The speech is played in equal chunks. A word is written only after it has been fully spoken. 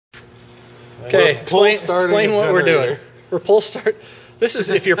Okay, explain what we're doing. We're pull start. This is,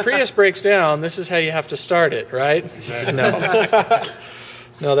 if your Prius breaks down, this is how you have to start it, right? No.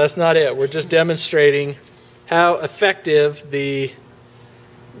 No, that's not it. We're just demonstrating how effective the,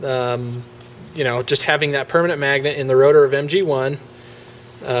 you know, just having that permanent magnet in the rotor of MG1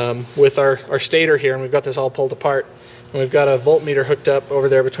 with our stator here, and we've got this all pulled apart. And we've got a voltmeter hooked up over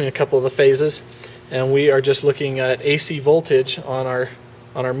there between a couple of the phases, and we are just looking at AC voltage on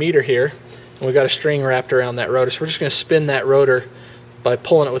our meter here, and we've got a string wrapped around that rotor. So we're just going to spin that rotor by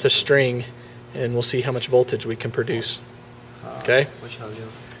pulling it with a string, and we'll see how much voltage we can produce. Okay?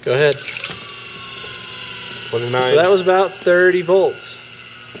 Go ahead. 29. So that was about 30 volts.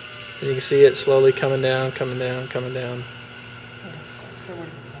 And you can see it slowly coming down, coming down, coming down.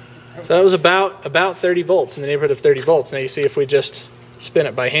 So that was about 30 volts, in the neighborhood of 30 volts. Now you see if we just spin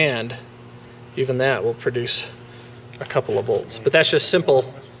it by hand, even that will produce a couple of volts. But that's just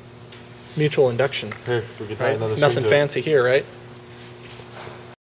simple mutual induction. Here, we can add another Nothing fancy here, right?